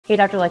Hey,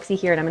 Dr. Lexi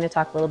here, and I'm going to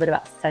talk a little bit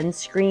about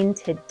sunscreen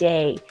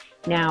today.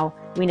 Now,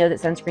 we know that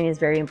sunscreen is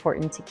very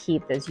important to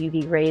keep those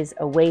UV rays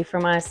away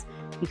from us.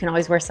 You can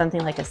always wear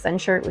something like a sun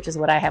shirt, which is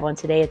what I have on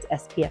today. It's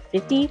SPF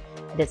 50.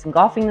 I did some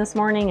golfing this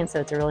morning, and so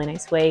it's a really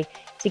nice way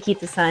to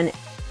keep the sun,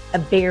 a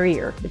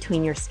barrier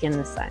between your skin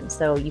and the sun.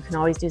 So you can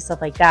always do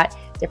stuff like that.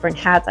 Different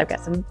hats. I've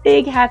got some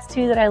big hats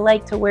too that I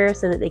like to wear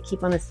so that they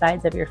keep on the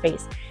sides of your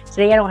face.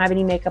 Today I don't have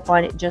any makeup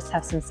on, just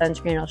have some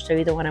sunscreen. I'll show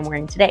you the one I'm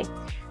wearing today.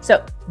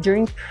 So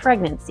during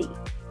pregnancy,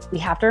 we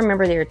have to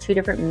remember there are two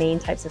different main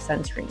types of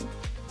sunscreen.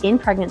 In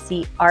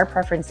pregnancy, our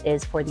preference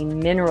is for the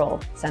mineral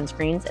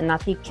sunscreens and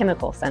not the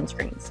chemical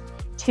sunscreens.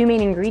 Two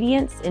main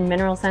ingredients in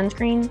mineral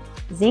sunscreen: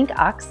 zinc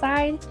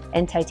oxide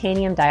and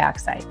titanium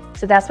dioxide.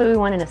 So that's what we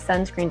want in a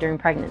sunscreen during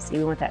pregnancy.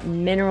 We want that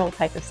mineral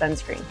type of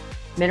sunscreen.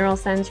 Mineral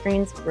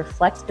sunscreens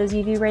reflect those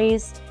UV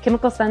rays.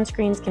 Chemical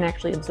sunscreens can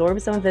actually absorb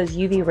some of those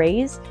UV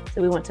rays,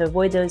 so we want to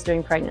avoid those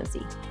during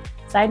pregnancy.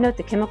 Side note,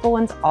 the chemical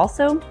ones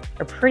also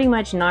are pretty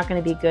much not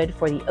going to be good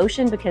for the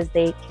ocean because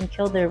they can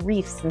kill the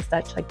reefs and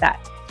such like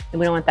that, and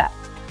we don't want that.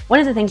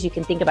 One of the things you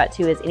can think about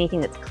too is anything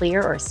that's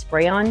clear or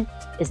spray-on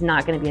is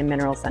not going to be a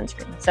mineral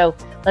sunscreen. So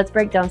let's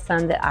break down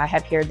some that I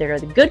have here that are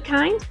the good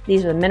kind.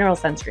 These are the mineral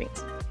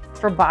sunscreens.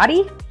 For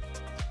body,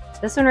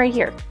 this one right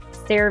here,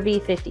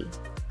 CeraVe 50.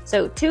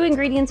 So two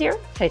ingredients here: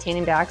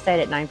 titanium dioxide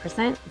at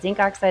 9%, zinc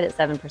oxide at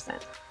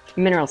 7%.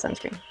 Mineral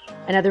sunscreen.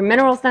 Another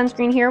mineral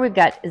sunscreen here, we've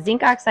got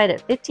zinc oxide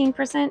at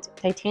 15%,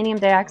 titanium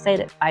dioxide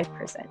at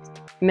 5%.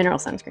 Mineral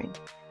sunscreen.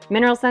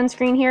 Mineral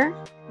sunscreen here,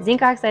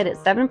 zinc oxide at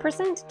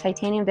 7%,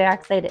 titanium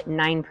dioxide at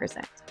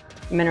 9%.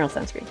 Mineral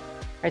sunscreen.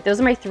 All right, those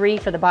are my three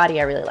for the body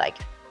I really like.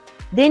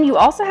 Then you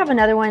also have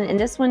another one, and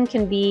this one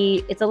can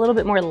be, it's a little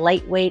bit more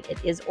lightweight.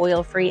 It is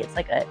oil-free. It's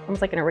like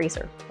almost like an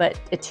eraser, but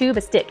a tube,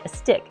 a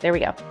stick. There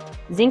we go.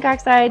 Zinc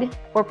oxide,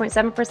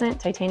 4.7%,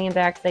 titanium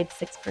dioxide,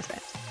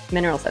 6%.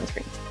 Mineral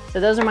sunscreen. So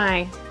those are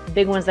my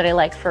big ones that I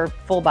like for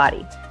full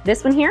body.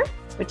 This one here,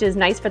 which is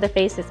nice for the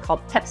face, is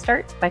called Pep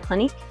Start by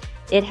Clinique.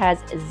 It has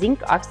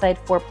zinc oxide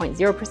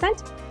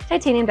 4.0%,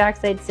 titanium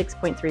dioxide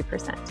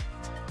 6.3%.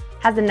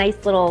 Has a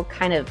nice little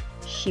kind of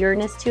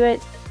sheerness to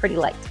it, pretty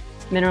light.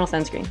 Mineral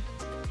sunscreen.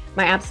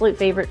 My absolute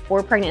favorite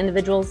for pregnant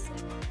individuals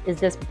is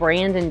this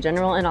brand in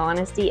general, in all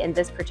honesty, and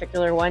this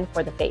particular one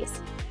for the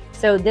face.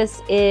 So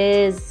this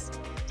is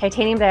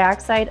titanium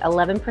dioxide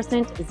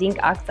 11%, zinc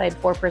oxide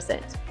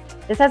 4%.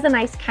 This has a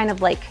nice kind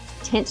of like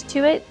tint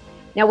to it.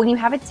 Now, when you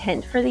have a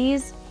tint for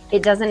these,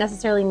 it doesn't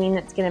necessarily mean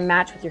that it's going to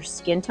match with your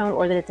skin tone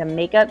or that it's a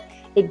makeup.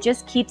 It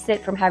just keeps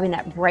it from having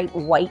that bright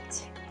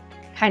white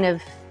kind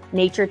of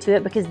nature to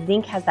it, because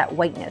zinc has that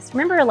whiteness.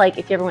 Remember, like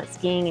if you ever went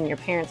skiing and your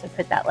parents would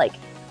put that like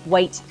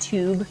white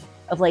tube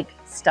of like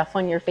stuff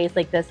on your face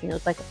like this and you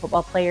look like a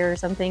football player or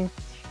something?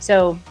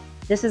 So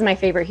this is my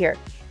favorite here.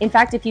 In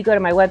fact, if you go to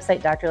my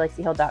website,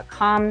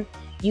 drlexihill.com,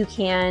 you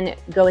can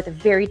go at the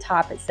very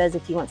top. It says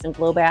if you want some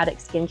Glowbiotic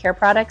skincare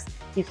products,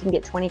 you can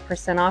get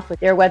 20% off.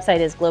 Their website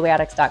is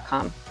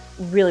glowbiotics.com.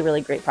 Really,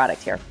 really great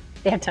product here.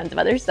 They have tons of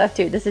other stuff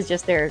too. This is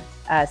just their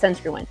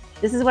sunscreen one.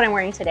 This is what I'm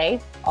wearing today.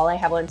 All I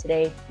have on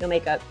today, no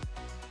makeup.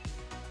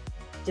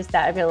 Just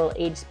that. I've got a little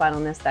age spot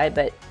on this side,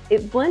 but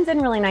it blends in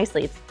really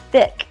nicely. It's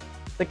thick,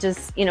 which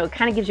is, you know, it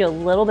kind of gives you a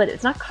little bit,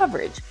 it's not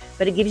coverage,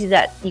 but it gives you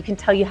that, you can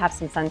tell you have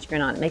some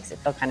sunscreen on. It makes it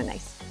feel kind of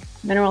nice.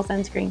 Mineral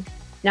sunscreen.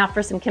 Now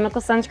for some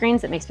chemical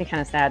sunscreens, it makes me kind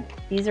of sad.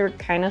 These are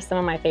kind of some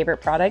of my favorite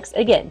products.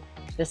 Again,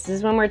 this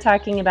is when we're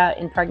talking about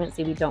in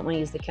pregnancy, we don't want to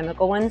use the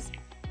chemical ones.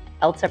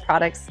 Elta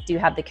products do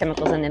have the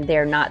chemicals in them.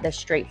 They're not the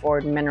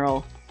straightforward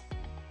mineral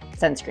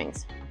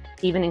sunscreens,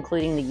 even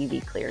including the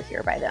UV clear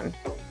here by them.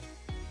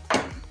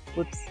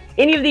 Whoops.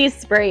 Any of these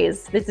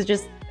sprays, this is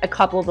just a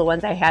couple of the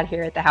ones I had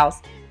here at the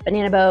house.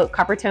 Banana Boat,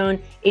 Copper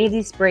Tone, any of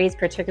these sprays,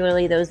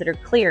 particularly those that are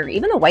clear,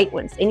 even the white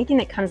ones, anything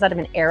that comes out of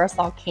an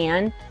aerosol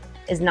can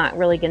is not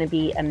really going to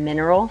be a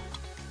mineral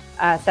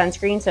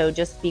sunscreen, so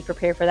just be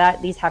prepared for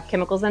that. These have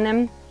chemicals in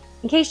them.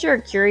 In case you're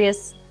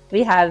curious,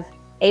 we have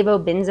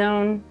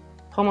avobenzone,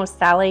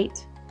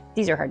 homosalate.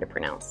 These are hard to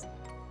pronounce.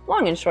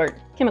 Long and short,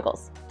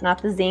 chemicals,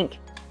 not the zinc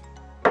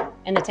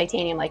and the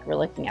titanium like we're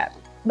looking at.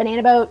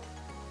 Banana Boat,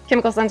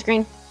 chemical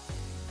sunscreen.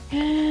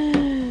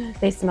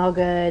 They smell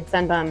good.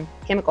 Sunbum,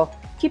 chemical.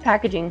 Cute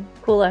packaging.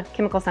 Coola,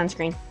 chemical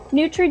sunscreen.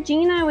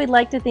 Neutrogena, we'd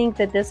like to think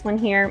that this one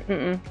here,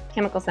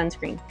 chemical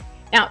sunscreen.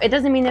 Now, it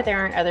doesn't mean that there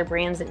aren't other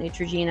brands that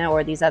Neutrogena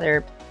or these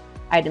other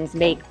items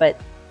make,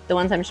 but the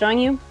ones I'm showing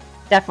you,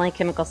 definitely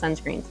chemical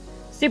sunscreens.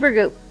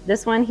 Supergoop,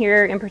 this one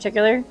here in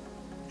particular,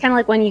 kind of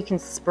like one you can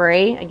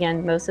spray.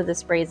 Again, most of the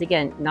sprays,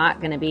 again,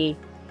 not going to be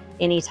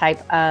any type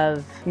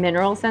of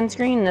mineral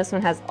sunscreen. This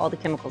one has all the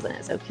chemicals in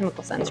it, so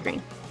chemical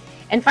sunscreen.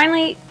 And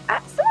finally,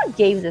 someone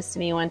gave this to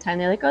me one time.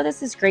 They're like, oh,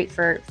 this is great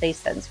for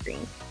face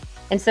sunscreen.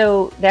 And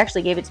so they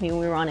actually gave it to me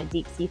when we were on a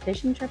deep sea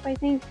fishing trip, I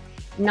think.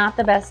 Not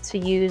the best to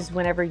use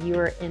whenever you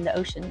are in the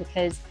ocean,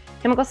 because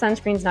chemical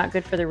sunscreen is not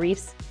good for the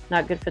reefs,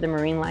 not good for the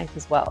marine life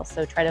as well.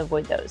 So try to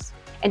avoid those.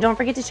 And don't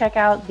forget to check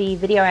out the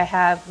video I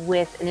have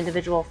with an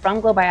individual from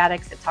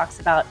Glowbiotics that talks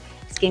about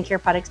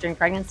skincare products during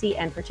pregnancy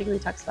and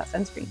particularly talks about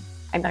sunscreen.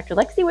 I'm Dr.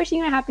 Lexi, wishing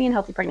you a happy and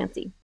healthy pregnancy.